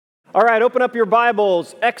All right, open up your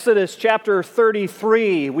Bibles, Exodus chapter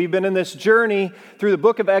 33. We've been in this journey through the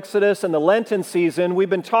book of Exodus and the Lenten season. We've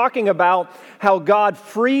been talking about how God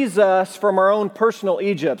frees us from our own personal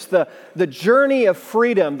Egypts, the journey of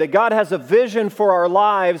freedom, that God has a vision for our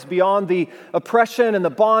lives beyond the oppression and the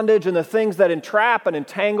bondage and the things that entrap and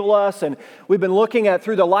entangle us. And we've been looking at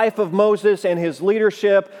through the life of Moses and his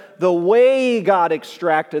leadership, the way God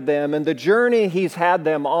extracted them and the journey He's had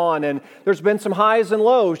them on. And there's been some highs and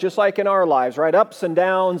lows, just like in our lives, right? Ups and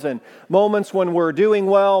downs and moments when we're doing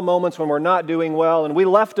well, moments when we're not doing well. And we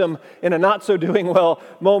left them in a not so doing well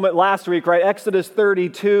moment last week, right? Exodus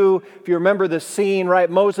 32, if you remember the scene, right?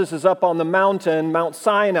 Moses is up on the mountain, Mount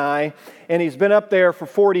Sinai, and he's been up there for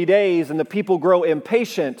 40 days, and the people grow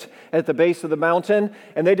impatient at the base of the mountain,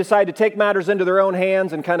 and they decide to take matters into their own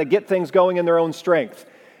hands and kind of get things going in their own strength.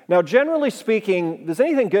 Now, generally speaking, does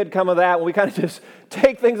anything good come of that when we kind of just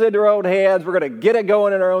take things into our own hands? We're going to get it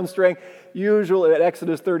going in our own strength. Usually at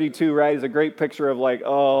Exodus 32, right, is a great picture of like,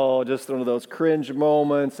 just one of those cringe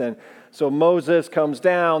moments. And so Moses comes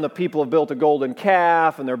down, the people have built a golden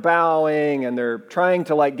calf, and they're bowing, and they're trying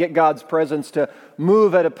to like get God's presence to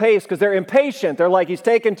move at a pace because they're impatient. They're like, he's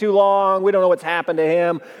taking too long. We don't know what's happened to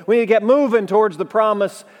him. We need to get moving towards the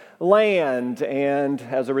promised land. And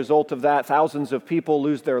as a result of that, thousands of people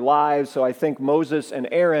lose their lives. So I think Moses and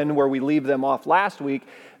Aaron, where we leave them off last week,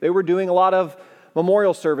 they were doing a lot of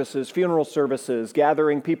memorial services, funeral services,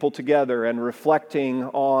 gathering people together and reflecting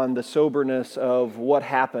on the soberness of what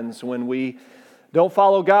happens when we don't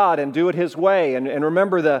follow God and do it His way. And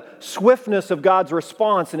remember the swiftness of God's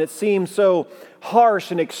response, and it seems so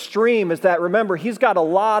harsh and extreme, is that, remember, He's got a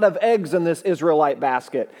lot of eggs in this Israelite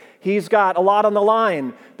basket. He's got a lot on the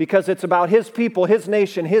line because it's about His people, His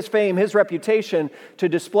nation, His fame, His reputation, to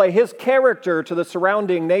display His character to the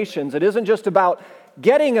surrounding nations. It isn't just about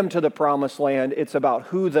getting them to the promised land, it's about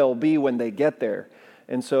who they'll be when they get there.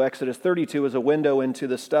 And so Exodus 32 is a window into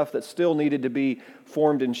the stuff that still needed to be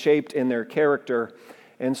formed and shaped in their character.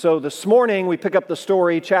 And so this morning we pick up the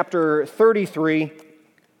story, chapter 33.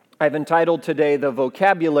 I've entitled today, The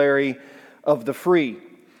Vocabulary of the Free.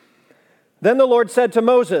 Then the Lord said to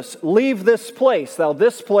Moses, "Leave this place." Now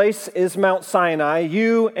this place is Mount Sinai,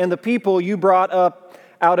 you and the people you brought up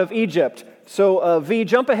out of Egypt. So V,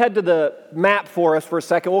 jump ahead to the map for us for a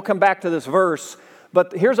second. We'll come back to this verse.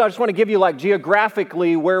 But I just want to give you like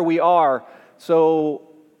geographically where we are. So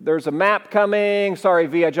there's a map coming. Sorry,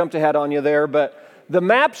 V, I jumped ahead on you there. But the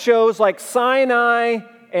map shows like Sinai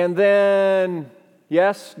and then,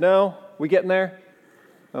 yes, no, we getting there?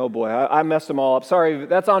 Oh boy, I messed them all up. Sorry,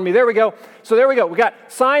 that's on me. There we go. So there we go. We got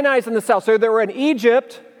Sinai's in the south. So they were in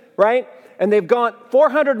Egypt, right? And they've gone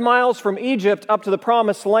 400 miles from Egypt up to the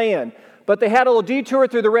promised land. But they had a little detour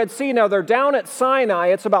through the Red Sea. Now they're down at Sinai.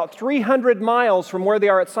 It's about 300 miles from where they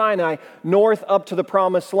are at Sinai, north up to the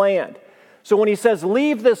promised land. So when he says,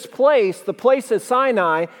 leave this place, the place is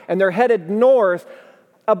Sinai, and they're headed north,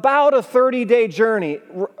 about a 30-day journey,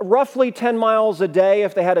 roughly 10 miles a day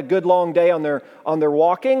if they had a good long day on their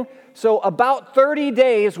walking. So about 30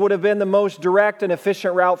 days would have been the most direct and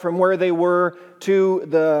efficient route from where they were to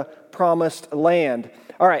the promised land.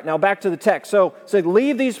 All right, now back to the text. So it said,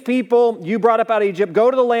 leave these people you brought up out of Egypt,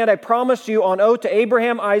 go to the land I promised you on oath to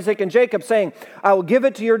Abraham, Isaac, and Jacob, saying, I will give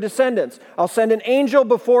it to your descendants. I'll send an angel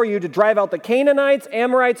before you to drive out the Canaanites,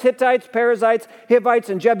 Amorites, Hittites, Perizzites,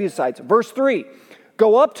 Hivites, and Jebusites. Verse 3,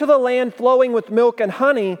 go up to the land flowing with milk and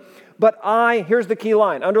honey, but here's the key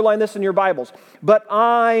line, underline this in your Bibles, but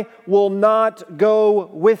I will not go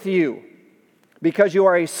with you because you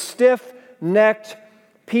are a stiff-necked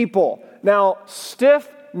people. Now,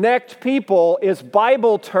 stiff-necked people is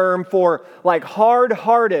Bible term for like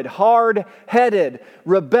hard-hearted, hard-headed,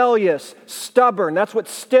 rebellious, stubborn. That's what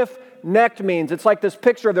stiff-necked means. It's like this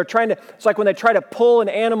picture of it's like when they try to pull an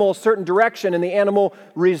animal a certain direction and the animal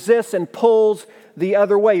resists and pulls the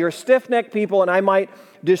other way. You're stiff-necked people and I might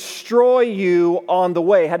destroy you on the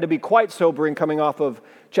way. It had to be quite sobering coming off of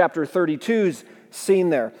chapter 32's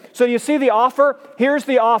scene there. So you see the offer? Here's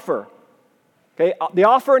the offer. Okay, the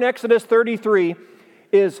offer in Exodus 33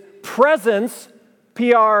 is presence,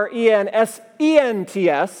 P-R-E-N-S-E-N-T-S,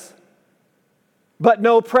 but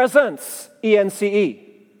no presence, E-N-C-E.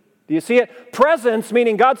 Do you see it? Presence,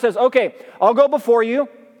 meaning God says, okay, I'll go before you.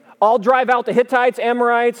 I'll drive out the Hittites,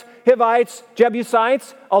 Amorites, Hivites,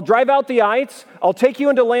 Jebusites. I'll drive out the ites. I'll take you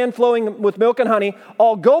into land flowing with milk and honey.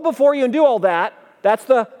 I'll go before you and do all that. That's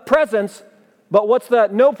the presence. But what's the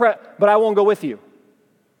but I won't go with you.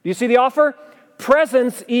 Do you see the offer?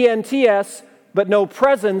 Presence, E-N-T-S, but no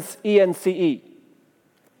presence, E-N-C-E.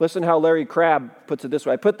 Listen how Larry Crabb puts it this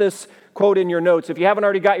way. I put this quote in your notes. If you haven't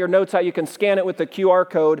already got your notes out, you can scan it with the QR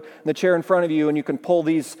code in the chair in front of you, and you can pull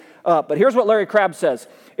these up. But here's what Larry Crabb says.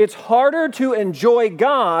 It's harder to enjoy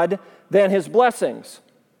God than his blessings.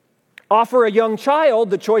 Offer a young child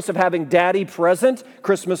the choice of having daddy present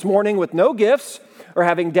Christmas morning with no gifts, or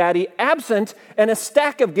having daddy absent and a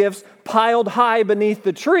stack of gifts piled high beneath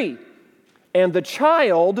the tree. And the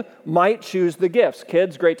child might choose the gifts.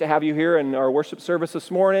 Kids, great to have you here in our worship service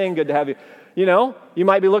this morning. Good to have you. You know, you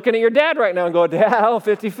might be looking at your dad right now and go, Dad,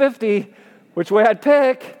 50-50. Which way I'd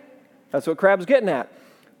pick? That's what Crabb's getting at.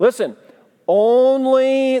 Listen,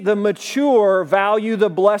 only the mature value the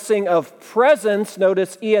blessing of presence,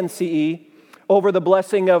 notice E-N-C-E, over the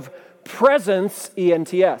blessing of presence,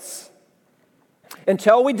 E-N-T-S.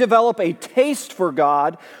 Until we develop a taste for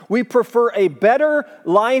God, we prefer a better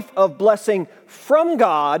life of blessing from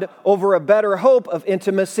God over a better hope of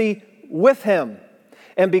intimacy with Him.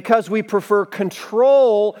 And because we prefer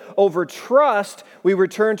control over trust, we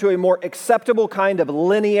return to a more acceptable kind of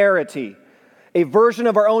linearity, a version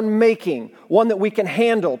of our own making, one that we can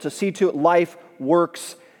handle to see to it life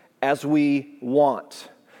works as we want.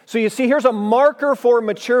 So you see, here's a marker for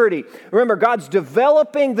maturity. Remember, God's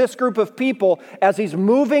developing this group of people as He's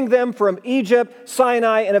moving them from Egypt,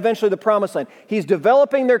 Sinai, and eventually the Promised Land. He's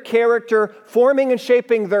developing their character, forming and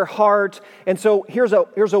shaping their heart. And so here's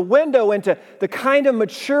a window into the kind of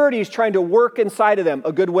maturity He's trying to work inside of them.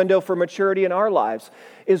 A good window for maturity in our lives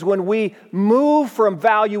is when we move from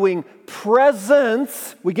valuing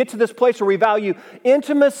presence, we get to this place where we value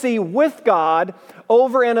intimacy with God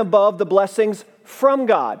over and above the blessings from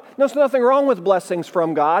God. There's nothing wrong with blessings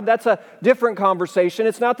from God. That's a different conversation.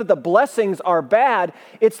 It's not that the blessings are bad.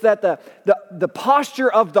 It's that the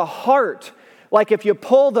posture of the heart, like if you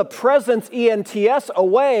pull the presence, E-N-T-S,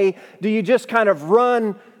 away, do you just kind of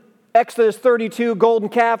run Exodus 32, golden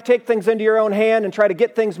calf, take things into your own hand and try to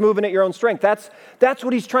get things moving at your own strength? That's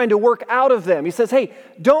what He's trying to work out of them. He says, hey,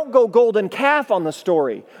 don't go golden calf on the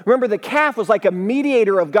story. Remember, the calf was like a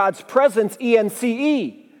mediator of God's presence,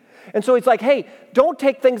 E-N-C-E. And so He's like, hey, don't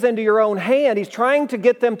take things into your own hand. He's trying to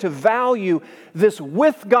get them to value this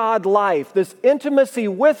with God life, this intimacy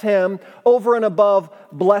with Him over and above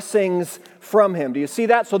blessings from Him. Do you see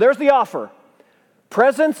that? So there's the offer.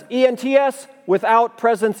 Presence, E-N-T-S, without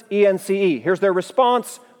presence, E-N-C-E. Here's their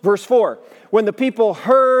response, verse 4. When the people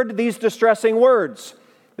heard these distressing words,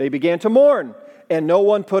 they began to mourn, and no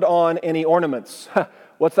one put on any ornaments.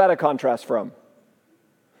 What's that a contrast from?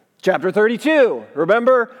 Chapter 32,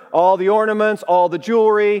 remember? All the ornaments, all the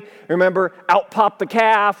jewelry. Remember, out popped the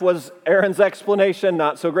calf was Aaron's explanation,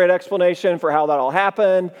 not so great explanation for how that all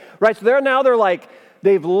happened. Right, so they're like,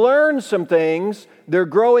 they've learned some things. They're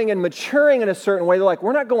growing and maturing in a certain way. They're like,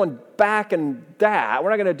 we're not going back in that.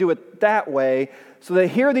 We're not going to do it that way. So they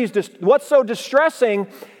hear these, what's so distressing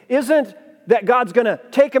isn't that God's going to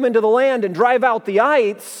take them into the land and drive out the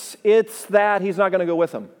ites. It's that He's not going to go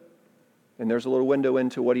with them. And there's a little window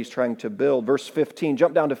into what He's trying to build. Verse 15,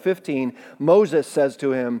 jump down to 15. Moses says to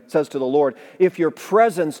the Lord, if your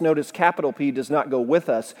presence, notice capital P, does not go with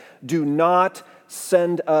us, do not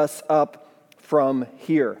send us up from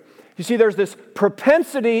here. You see, there's this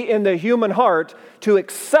propensity in the human heart to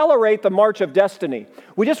accelerate the march of destiny.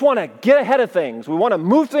 We just want to get ahead of things. We want to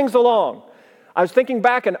move things along. I was thinking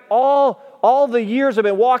back in all the years I've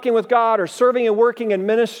been walking with God or serving and working in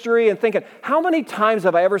ministry and thinking, how many times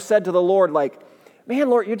have I ever said to the Lord, like, man,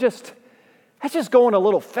 Lord, that's just going a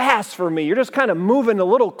little fast for me. You're just kind of moving a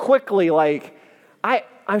little quickly. Like,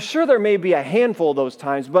 I'm sure there may be a handful of those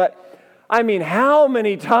times, but I mean, how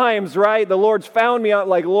many times, right, the Lord's found me out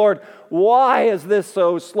like, Lord, why is this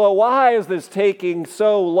so slow? Why is this taking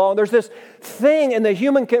so long? There's this thing in the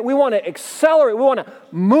human, we want to accelerate. We want to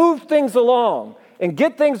move things along and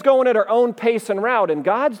get things going at our own pace and route. And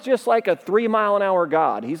God's just like a 3-mile-an-hour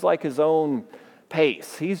God. He's like His own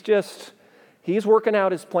pace. He's working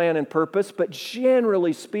out His plan and purpose. But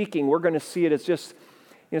generally speaking, we're going to see it as just,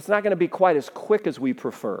 it's not going to be quite as quick as we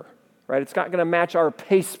prefer. Right? It's not going to match our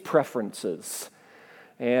pace preferences.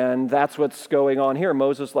 And that's what's going on here.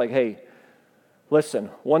 Moses is like, hey, listen,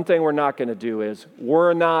 one thing we're not going to do is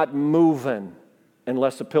we're not moving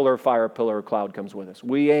unless a pillar of fire, a pillar of cloud comes with us.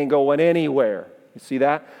 We ain't going anywhere. You see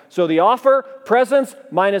that? So the offer, presence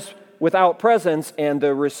minus without presence, and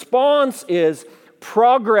the response is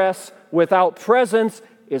progress without presence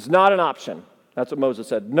is not an option. That's what Moses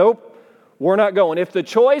said. Nope. We're not going. If the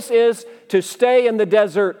choice is to stay in the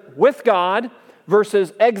desert with God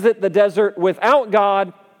versus exit the desert without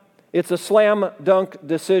God, it's a slam dunk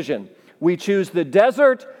decision. We choose the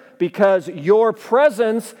desert because your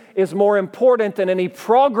presence is more important than any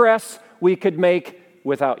progress we could make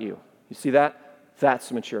without you. You see that?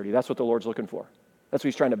 That's maturity. That's what the Lord's looking for. That's what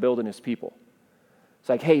he's trying to build in his people. It's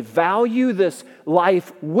like, hey, value this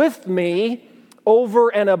life with me over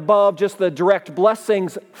and above just the direct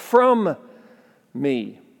blessings from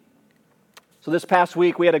me. So this past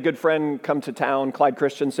week, we had a good friend come to town, Clyde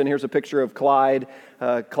Christensen. Here's a picture of Clyde.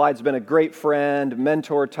 Clyde's been a great friend,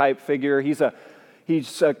 mentor-type figure. He's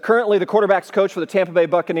currently the quarterback's coach for the Tampa Bay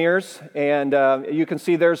Buccaneers, and you can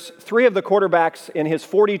see there's 3 of the quarterbacks in his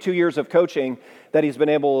 42 years of coaching that he's been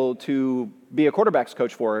able to be a quarterback's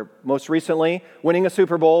coach for. Most recently, winning a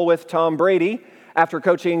Super Bowl with Tom Brady after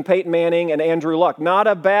coaching Peyton Manning and Andrew Luck. Not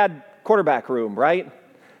a bad quarterback room, right?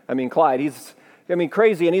 I mean, Clyde,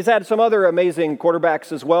 crazy. And he's had some other amazing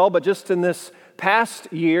quarterbacks as well, but just in this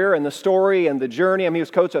past year and the story and the journey, he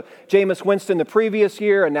was coach of Jameis Winston the previous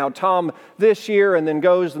year and now Tom this year, and then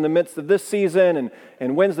goes in the midst of this season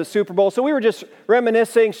and wins the Super Bowl. So we were just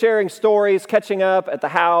reminiscing, sharing stories, catching up at the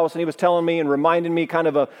house, and he was telling me and reminding me kind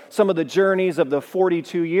of some of the journeys of the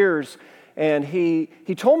 42 years. And he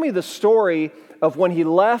told me the story of when he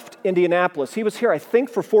left Indianapolis. He was here, I think,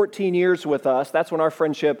 for 14 years with us. That's when our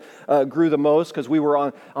friendship grew the most, because we were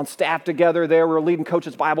on staff together there. We were leading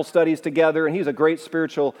coaches' Bible studies together, and he was a great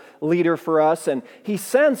spiritual leader for us. And he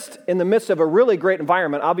sensed in the midst of a really great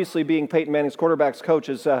environment, obviously being Peyton Manning's quarterback's coach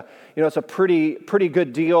is, it's a pretty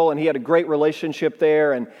good deal, and he had a great relationship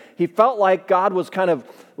there. And he felt like God was kind of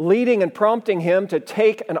leading and prompting him to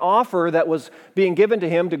take an offer that was being given to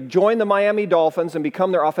him to join the Miami Dolphins and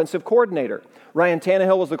become their offensive coordinator. Ryan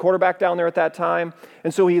Tannehill was the quarterback down there at that time.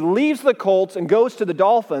 And so he leaves the Colts and goes to the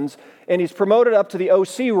Dolphins, and he's promoted up to the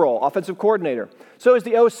OC role, offensive coordinator. So as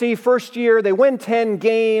the OC, first year, they win 10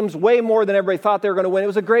 games, way more than everybody thought they were going to win. It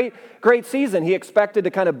was a great season. He expected to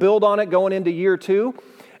kind of build on it going into year 2.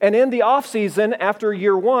 And in the offseason, after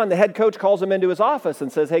year 1, the head coach calls him into his office and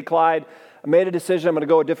says, hey, Clyde, I made a decision. I'm going to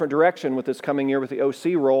go a different direction with this coming year with the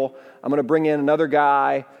OC role. I'm going to bring in another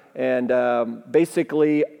guy, and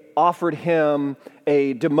basically offered him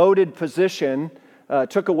a demoted position,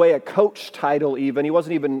 took away a coach title even. He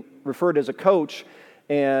wasn't even referred as a coach.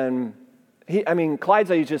 And Clyde's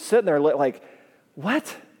he's just sitting there like,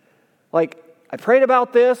 what? Like, I prayed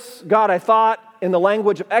about this. God, I thought in the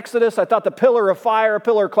language of Exodus, I thought the pillar of fire,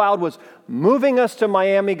 pillar of cloud was moving us to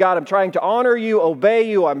Miami. God, I'm trying to honor you, obey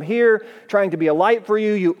you. I'm here trying to be a light for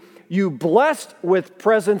you. You blessed with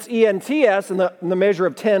presence, ENTS, in the measure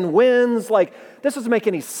of 10 wins. Like, this doesn't make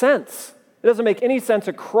any sense. It doesn't make any sense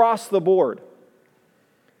across the board.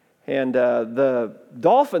 And the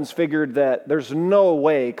Dolphins figured that there's no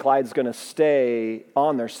way Clyde's going to stay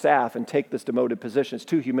on their staff and take this demoted position. It's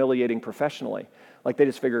too humiliating professionally. Like, they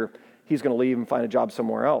just figure he's going to leave and find a job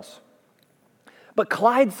somewhere else. But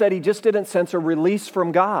Clyde said he just didn't sense a release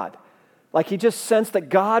from God. Like, he just sensed that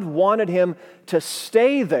God wanted him to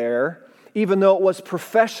stay there, even though it was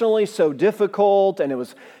professionally so difficult, and it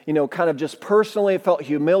was, kind of just personally, it felt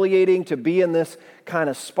humiliating to be in this kind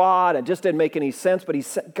of spot. It just didn't make any sense, but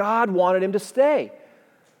God wanted him to stay.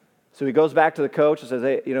 So he goes back to the coach and says,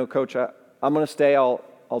 hey, Coach, I'm going to stay.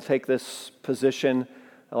 I'll take this position.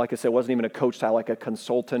 Like I said, it wasn't even a coach title, like a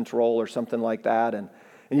consultant role or something like that. And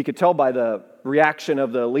you could tell by the reaction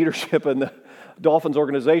of the leadership in the Dolphins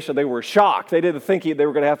organization, they were shocked. They didn't think they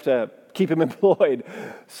were going to have to keep him employed.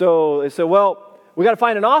 So they said, well, we got to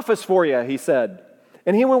find an office for you, he said.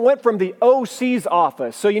 And he went from the OC's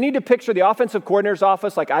office. So you need to picture the offensive coordinator's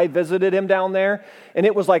office, like I visited him down there, and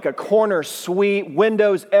it was like a corner suite,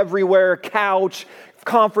 windows everywhere, couch,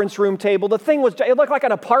 conference room table. It looked like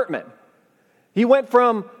an apartment. He went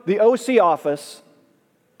from the OC office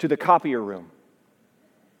to the copier room.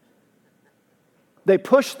 They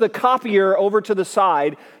pushed the copier over to the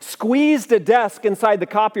side, squeezed a desk inside the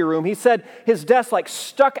copier room. He said his desk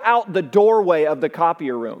stuck out the doorway of the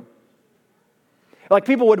copier room. Like,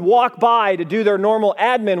 people would walk by to do their normal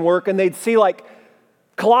admin work, and they'd see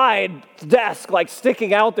Clyde's desk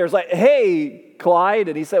sticking out there. It's like, hey, Clyde.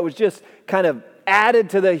 And he said it was just kind of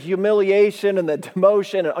added to the humiliation and the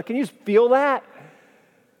demotion. Can you feel that?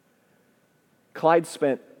 Clyde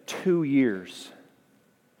spent 2 years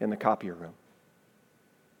in the copier room.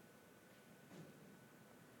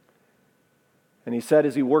 And he said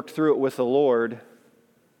as he worked through it with the Lord,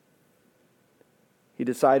 he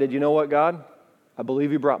decided, you know what, God? I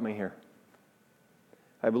believe you brought me here.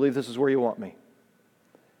 I believe this is where you want me.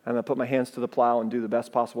 I'm going to put my hands to the plow and do the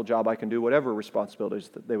best possible job I can do, whatever responsibilities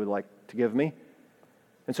that they would like to give me.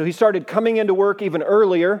 And so he started coming into work even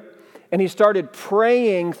earlier, and he started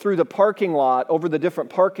praying through the parking lot over the different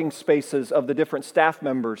parking spaces of the different staff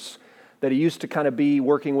members that he used to kind of be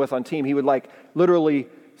working with on team. He would literally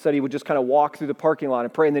said he would just kind of walk through the parking lot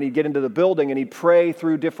and pray, and then he'd get into the building and he'd pray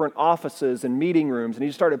through different offices and meeting rooms, and he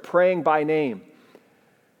just started praying by name.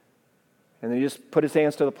 And then he just put his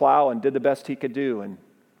hands to the plow and did the best he could do. And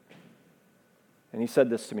he said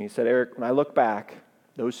this to me. He said, Eric, when I look back,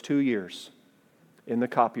 those 2 years in the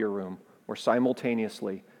copier room were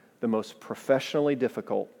simultaneously the most professionally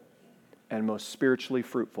difficult and most spiritually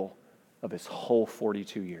fruitful of his whole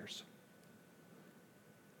 42 years.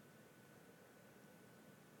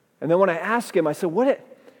 And then when I asked him, I said, what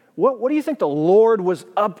do you think the Lord was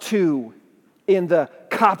up to in the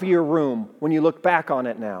copier room when you look back on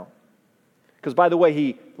it now? Because, by the way,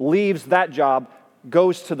 he leaves that job,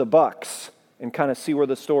 goes to the Bucks, and kind of see where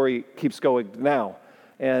the story keeps going now.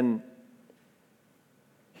 And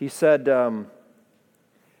he said,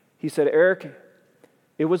 Eric,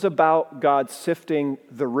 it was about God sifting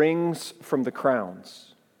the rings from the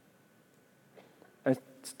crowns. And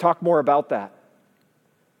let's talk more about that.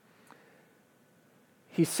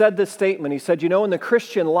 He said this statement. He said, in the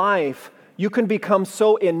Christian life, you can become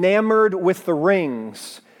so enamored with the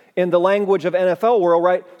rings. In the language of NFL world,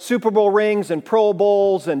 right? Super Bowl rings and Pro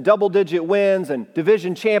Bowls and double-digit wins and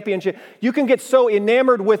division championship. You can get so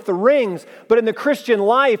enamored with the rings, but in the Christian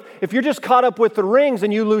life, if you're just caught up with the rings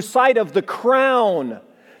and you lose sight of the crown. Do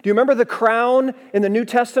you remember the crown in the New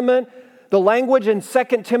Testament? The language in 2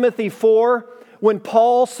 Timothy 4, when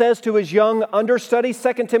Paul says to his young understudy,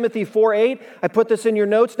 2 Timothy 4:8, I put this in your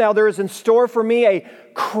notes, now there is in store for me a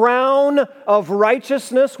crown of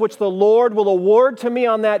righteousness, which the Lord will award to me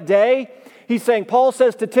on that day. He's saying, Paul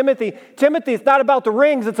says to Timothy, it's not about the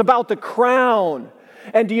rings, it's about the crown.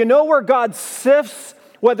 And do you know where God sifts,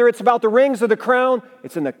 whether it's about the rings or the crown?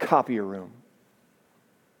 It's in the copier room.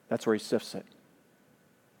 That's where he sifts it.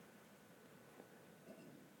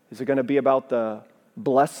 Is it going to be about the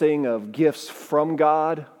blessing of gifts from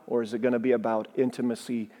God, or is it going to be about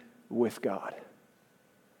intimacy with God?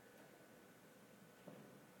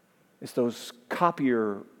 It's those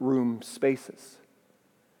copier room spaces.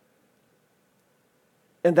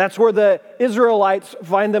 And that's where the Israelites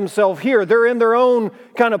find themselves here. They're in their own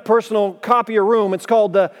kind of personal copier room. It's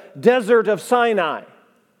called the Desert of Sinai.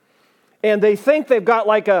 And they think they've got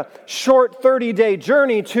like a short 30-day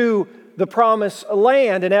journey to the promised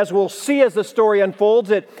land. And as we'll see as the story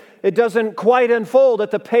unfolds, it doesn't quite unfold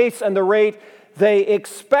at the pace and the rate they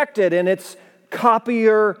expected. And it's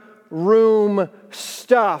copier room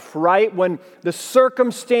stuff, right? When the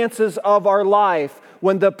circumstances of our life,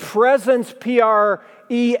 when the presence, P-R-E-S-E-N-T-S,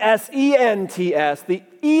 the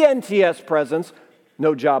E-N-T-S presence,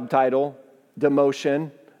 no job title,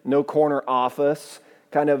 demotion, no corner office,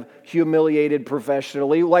 kind of humiliated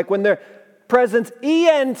professionally, like when their presence,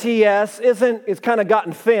 E-N-T-S, it's kind of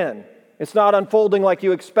gotten thin. It's not unfolding like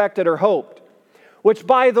you expected or hoped. Which,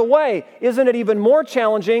 by the way, isn't it even more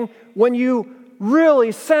challenging when you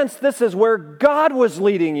really sense this is where God was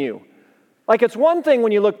leading you? Like, it's one thing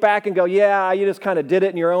when you look back and go, yeah, you just kind of did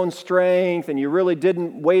it in your own strength and you really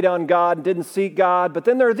didn't wait on God and didn't seek God. But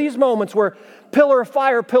then there are these moments where pillar of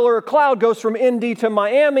fire, pillar of cloud goes from Indy to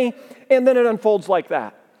Miami, and then it unfolds like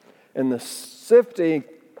that. And the sifting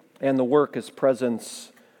and the work is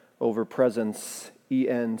presence over presence,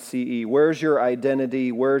 E-N-C-E. Where's your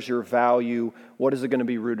identity? Where's your value? What is it going to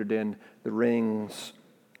be rooted in? The rings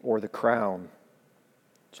or the crown?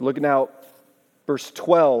 So looking out, verse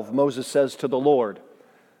 12, Moses says to the Lord.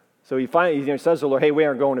 So he says to the Lord, hey, we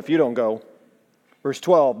aren't going if you don't go. Verse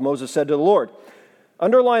 12, Moses said to the Lord,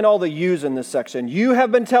 underline all the yous in this section. You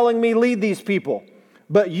have been telling me, lead these people,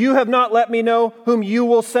 but you have not let me know whom you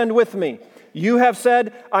will send with me. You have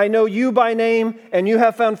said, I know you by name, and you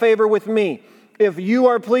have found favor with me. If you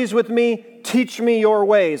are pleased with me, teach me your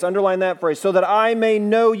ways. Underline that phrase, so that I may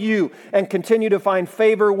know you and continue to find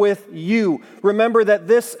favor with you. Remember that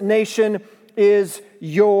this nation is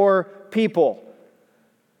your people.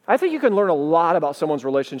 I think you can learn a lot about someone's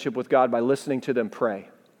relationship with God by listening to them pray.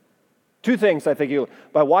 Two things I think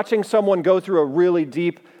by watching someone go through a really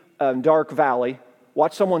deep, dark valley,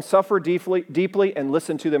 watch someone suffer deeply and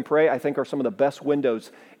listen to them pray, I think are some of the best windows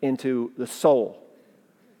into the soul.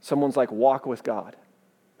 Someone's like, walk with God.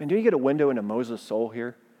 And do you get a window into Moses' soul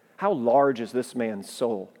here? How large is this man's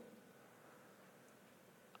soul?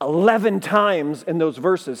 11 times in those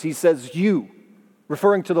verses, he says you,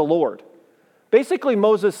 referring to the Lord. Basically,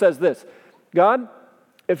 Moses says this, God,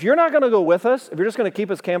 if you're not going to go with us, if you're just going to keep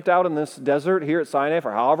us camped out in this desert here at Sinai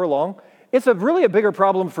for however long, it's really a bigger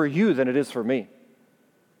problem for you than it is for me.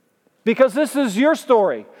 Because this is your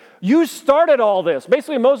story. You started all this.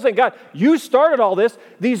 Basically, Moses saying, God, you started all this.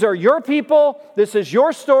 These are your people. This is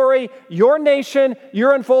your story, your nation.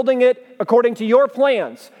 You're unfolding it according to your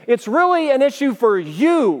plans. It's really an issue for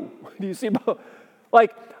you. Do you see?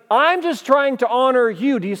 Like, I'm just trying to honor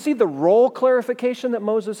you. Do you see the role clarification that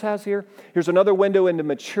Moses has here? Here's another window into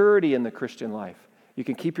maturity in the Christian life. You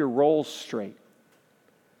can keep your roles straight.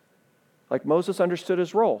 Like Moses understood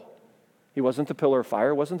his role. He wasn't the pillar of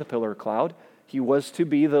fire, wasn't the pillar of cloud. He was to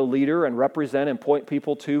be the leader and represent and point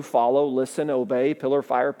people to follow, listen, obey, pillar of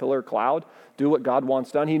fire, pillar of cloud, do what God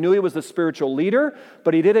wants done. He knew he was the spiritual leader,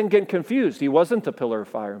 but he didn't get confused. He wasn't the pillar of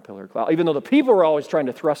fire and pillar of cloud. Even though the people were always trying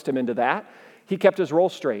to thrust him into that, he kept his role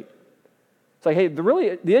straight. It's like, hey,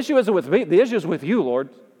 the issue isn't with me. The issue is with you, Lord.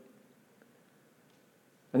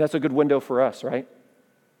 And that's a good window for us, right?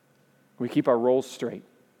 We keep our roles straight.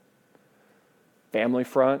 Family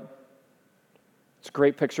front. It's a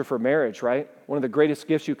great picture for marriage, right? One of the greatest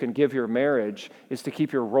gifts you can give your marriage is to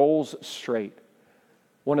keep your roles straight.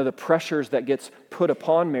 One of the pressures that gets put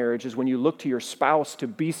upon marriage is when you look to your spouse to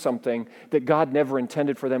be something that God never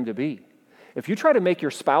intended for them to be. If you try to make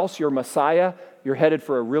your spouse your Messiah, you're headed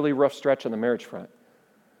for a really rough stretch on the marriage front.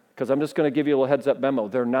 Because I'm just going to give you a little heads up memo.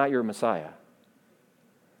 They're not your Messiah.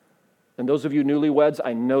 And those of you newlyweds,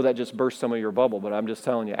 I know that just burst some of your bubble, but I'm just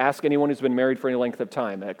telling you, ask anyone who's been married for any length of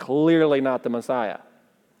time. They're clearly not the Messiah.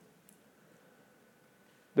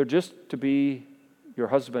 They're just to be your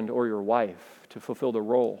husband or your wife, to fulfill the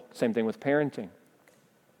role. Same thing with parenting.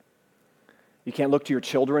 You can't look to your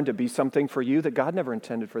children to be something for you that God never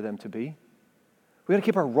intended for them to be. We got to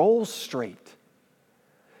keep our roles straight.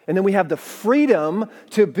 And then we have the freedom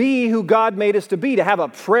to be who God made us to be, to have a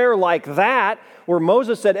prayer like that, where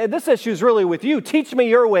Moses said, hey, this issue is really with you. Teach me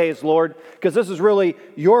your ways, Lord, because this is really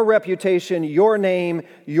your reputation, your name,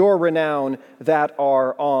 your renown that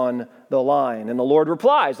are on the line. And the Lord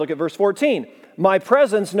replies, look at verse 14. My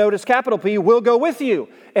presence, notice capital P, will go with you,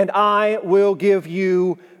 and I will give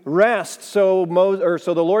you rest. So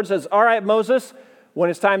the Lord says, all right, Moses, when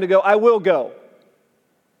it's time to go, I will go.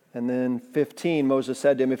 And then 15, Moses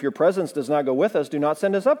said to him, if your presence does not go with us, do not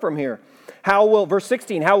send us up from here. Verse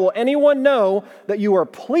 16, how will anyone know that you are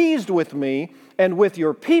pleased with me and with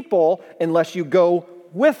your people unless you go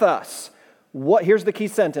with us? Here's the key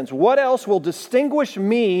sentence. What else will distinguish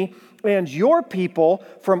me and your people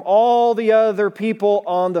from all the other people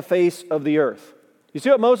on the face of the earth? You see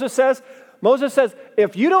what Moses says? Moses says,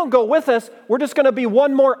 if you don't go with us, we're just going to be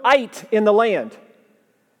one more ite in the land.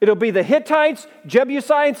 It'll be the Hittites,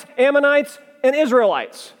 Jebusites, Ammonites, and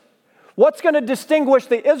Israelites. What's going to distinguish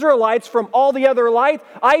the Israelites from all the other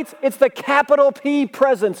ites? It's the capital P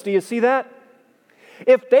presence. Do you see that?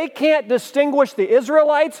 If they can't distinguish the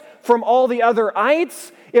Israelites from all the other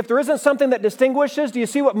ites, if there isn't something that distinguishes, do you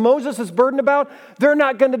see what Moses is burdened about? They're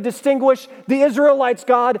not going to distinguish the Israelites'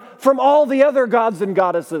 God from all the other gods and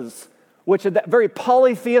goddesses, which is that very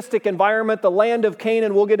polytheistic environment, the land of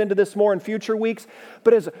Canaan. We'll get into this more in future weeks,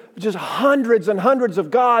 but it's just hundreds and hundreds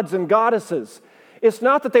of gods and goddesses. It's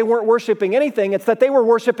not that they weren't worshiping anything, it's that they were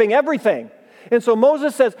worshiping everything. And so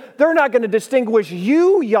Moses says, they're not going to distinguish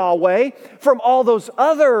you, Yahweh, from all those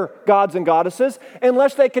other gods and goddesses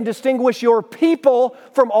unless they can distinguish your people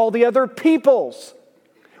from all the other peoples.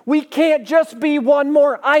 We can't just be one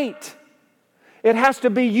more ite. It has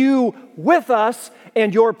to be you with us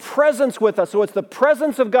and your presence with us. So it's the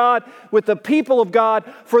presence of God with the people of God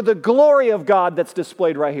for the glory of God that's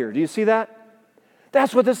displayed right here. Do you see that?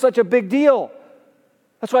 That's what this is such a big deal.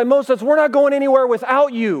 That's why Moses says, we're not going anywhere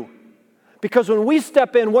without you. Because when we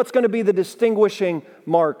step in, what's going to be the distinguishing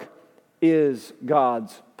mark is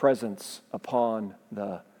God's presence upon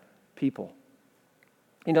the people.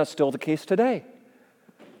 And that's still the case today.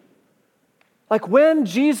 Like when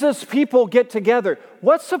Jesus' people get together,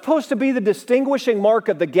 what's supposed to be the distinguishing mark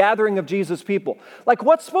of the gathering of Jesus' people? Like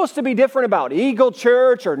what's supposed to be different about Eagle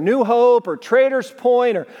Church or New Hope or Traders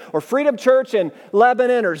Point or Freedom Church in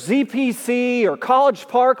Lebanon or ZPC or College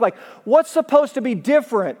Park? Like what's supposed to be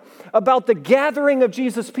different about the gathering of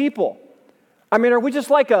Jesus' people? I mean, are we just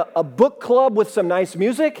like a book club with some nice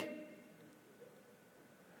music?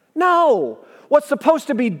 No. What's supposed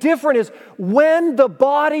to be different is when the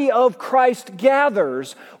body of Christ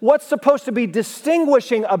gathers, what's supposed to be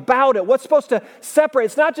distinguishing about it? What's supposed to separate?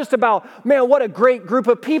 It's not just about, man, what a great group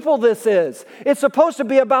of people this is. It's supposed to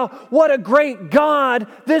be about what a great God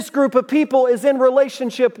this group of people is in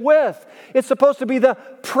relationship with. It's supposed to be the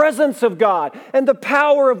presence of God and the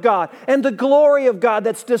power of God and the glory of God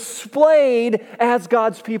that's displayed as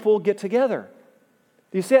God's people get together.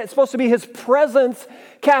 Do you see it? It's supposed to be His presence,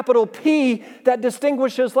 capital P, that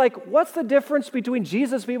distinguishes, like, what's the difference between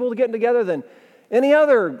Jesus' people getting together than any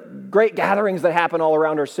other great gatherings that happen all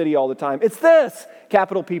around our city all the time. It's this,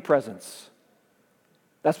 capital P, presence.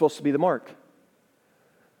 That's supposed to be the mark.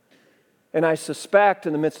 And I suspect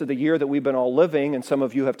in the midst of the year that we've been all living, and some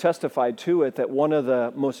of you have testified to it, that one of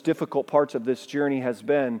the most difficult parts of this journey has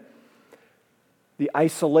been the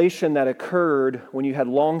isolation that occurred when you had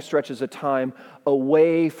long stretches of time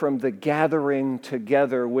away from the gathering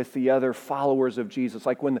together with the other followers of Jesus.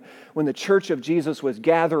 Like when the church of Jesus was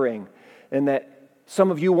gathering, and that some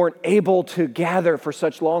of you weren't able to gather for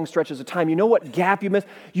such long stretches of time. You know what gap you missed?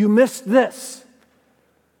 You missed this.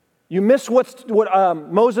 You miss what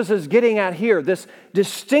Moses is getting at here, this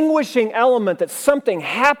distinguishing element that something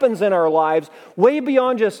happens in our lives way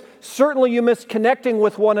beyond just, certainly you miss connecting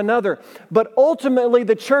with one another, but ultimately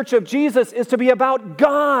the church of Jesus is to be about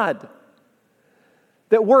God.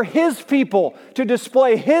 That we're His people to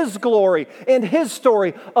display His glory and His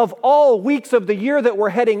story of all weeks of the year that we're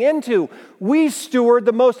heading into. We steward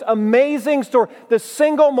the most amazing story. The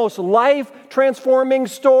single most life-transforming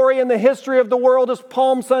story in the history of the world is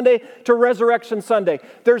Palm Sunday to Resurrection Sunday.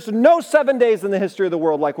 There's no 7 days in the history of the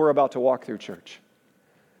world like we're about to walk through, church.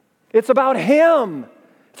 It's about Him.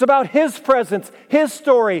 It's about His presence, His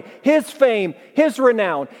story, His fame, His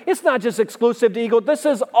renown. It's not just exclusive to Eagle. This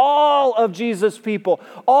is all of Jesus' people,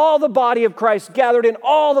 all the body of Christ gathered in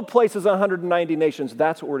all the places, 190 nations.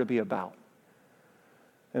 That's what we're to be about.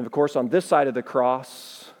 And of course, on this side of the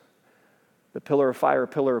cross, the pillar of fire,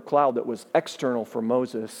 pillar of cloud that was external for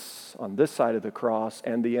Moses on this side of the cross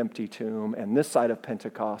and the empty tomb and this side of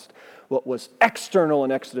Pentecost, what was external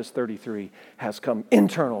in Exodus 33 has come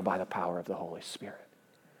internal by the power of the Holy Spirit.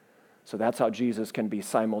 So that's how Jesus can be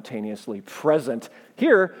simultaneously present.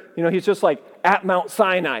 Here, He's just like at Mount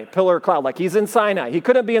Sinai, pillar of cloud, like He's in Sinai. He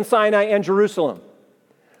couldn't be in Sinai and Jerusalem.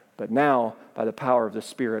 But now, by the power of the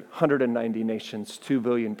Spirit, 190 nations, 2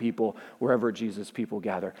 billion people, wherever Jesus' people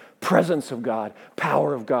gather. Presence of God,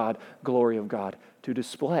 power of God, glory of God to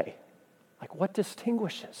display. Like what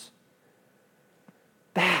distinguishes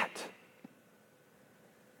that?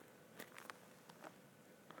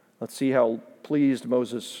 Let's see how pleased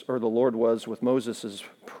Moses, or the Lord was with Moses'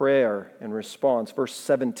 prayer and response. Verse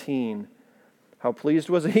 17. How pleased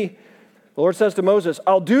was He? The Lord says to Moses,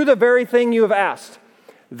 I'll do the very thing you have asked.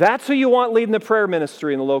 That's who you want leading the prayer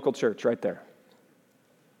ministry in the local church, right there.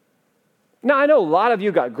 Now, I know a lot of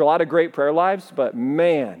you got a lot of great prayer lives, but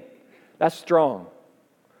man, that's strong.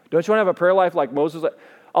 Don't you want to have a prayer life like Moses?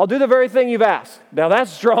 I'll do the very thing you've asked. Now,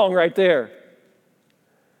 that's strong right there.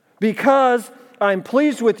 Because I'm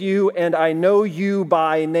pleased with you, and I know you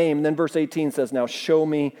by name. And then verse 18 says, now show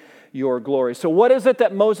me your glory. So what is it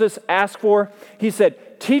that Moses asked for? He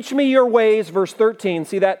said, teach me your ways, verse 13.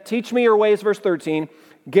 See that? Teach me your ways, verse 13.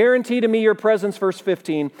 Guarantee to me your presence, verse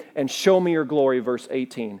 15. And show me your glory, verse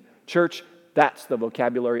 18. Church, that's the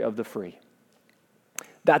vocabulary of the free.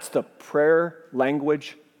 That's the prayer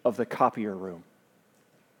language of the copier room.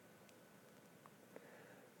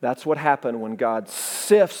 That's what happened when God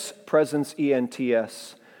sifts presence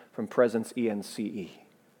E-N-T-S from presence E-N-C-E.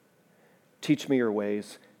 Teach me your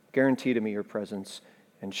ways, guarantee to me your presence,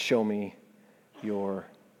 and show me your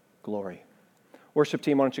glory. Worship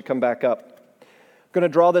team, why don't you come back up? I'm going to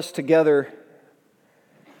draw this together,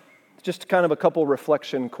 just kind of a couple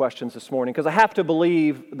reflection questions this morning, because I have to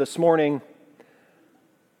believe this morning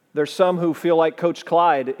there's some who feel like Coach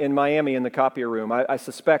Clyde in Miami in the copier room. I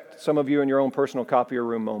suspect some of you in your own personal copier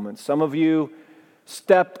room moments. Some of you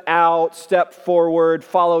stepped out, stepped forward,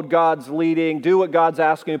 followed God's leading, do what God's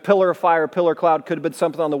asking you. Pillar of fire, pillar of cloud could have been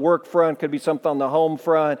something on the work front, could be something on the home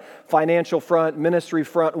front, financial front, ministry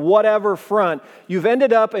front, whatever front. You've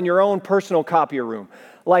ended up in your own personal copier room.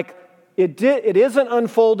 Like it isn't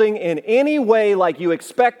unfolding in any way like you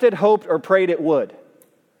expected, hoped, or prayed it would.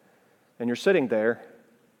 And you're sitting there.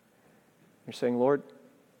 You're saying, Lord,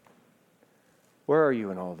 where are you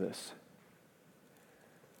in all this?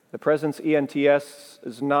 The presence E-N-T-S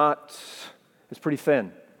is pretty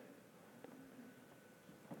thin.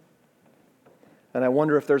 And I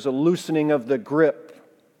wonder if there's a loosening of the grip,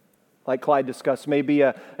 like Clyde discussed, maybe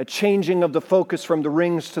a changing of the focus from the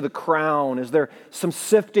rings to the crown. Is there some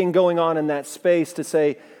sifting going on in that space to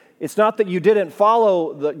say, it's not that you didn't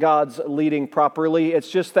follow God's leading properly, it's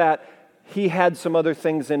just that He had some other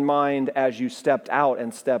things in mind as you stepped out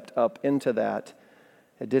and stepped up into that.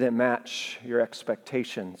 It didn't match your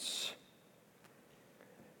expectations.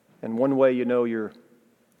 And one way you know you're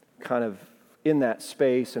kind of in that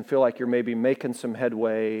space and feel like you're maybe making some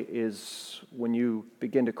headway is when you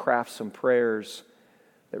begin to craft some prayers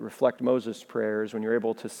that reflect Moses' prayers, when you're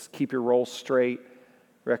able to keep your role straight,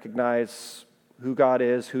 recognize who God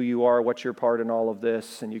is, who you are, what's your part in all of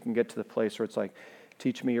this, and you can get to the place where it's like,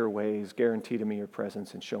 teach me your ways, guarantee to me your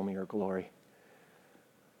presence, and show me your glory.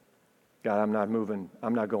 God, I'm not moving,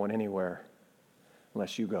 I'm not going anywhere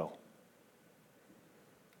unless you go.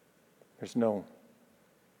 There's no,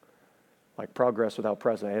 like progress without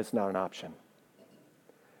presence, it's not an option.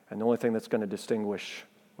 And the only thing that's going to distinguish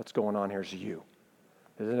what's going on here is you.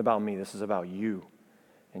 This isn't about me, this is about you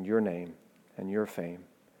and your name and your fame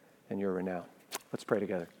and your renown. Let's pray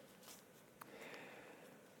together.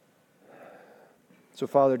 So,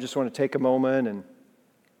 Father, just want to take a moment and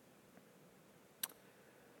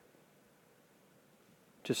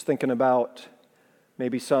just thinking about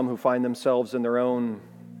maybe some who find themselves in their own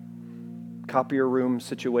copier room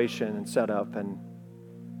situation and setup. And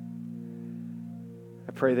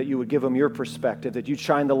I pray that you would give them your perspective, that you'd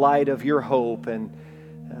shine the light of your hope, and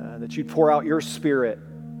that you'd pour out your Spirit.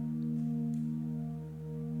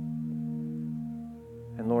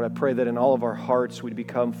 And Lord, I pray that in all of our hearts we'd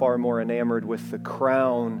become far more enamored with the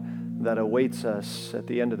crown that awaits us at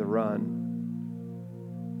the end of the run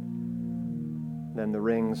than the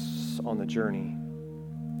rings on the journey.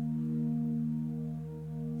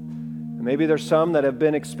 And maybe there's some that have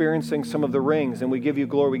been experiencing some of the rings, and we give you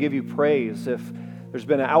glory, we give you praise. If there's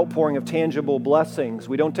been an outpouring of tangible blessings,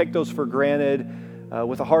 we don't take those for granted.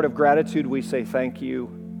 With a heart of gratitude, we say thank you.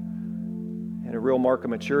 And a real mark of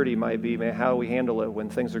maturity might be, man, how do we handle it when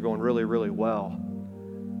things are going really, really well?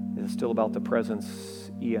 It's still about the presence,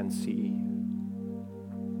 ENCE.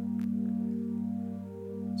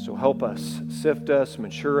 So help us, sift us,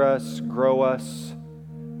 mature us, grow us.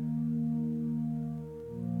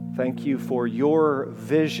 Thank you for your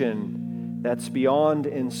vision that's beyond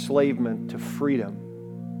enslavement to freedom.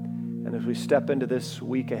 And as we step into this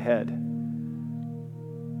week ahead,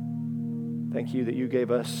 thank you that you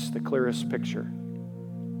gave us the clearest picture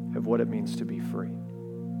of what it means to be free.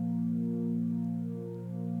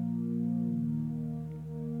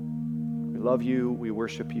 We love you, we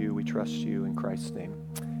worship you, we trust you. In Christ's name,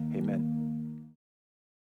 amen.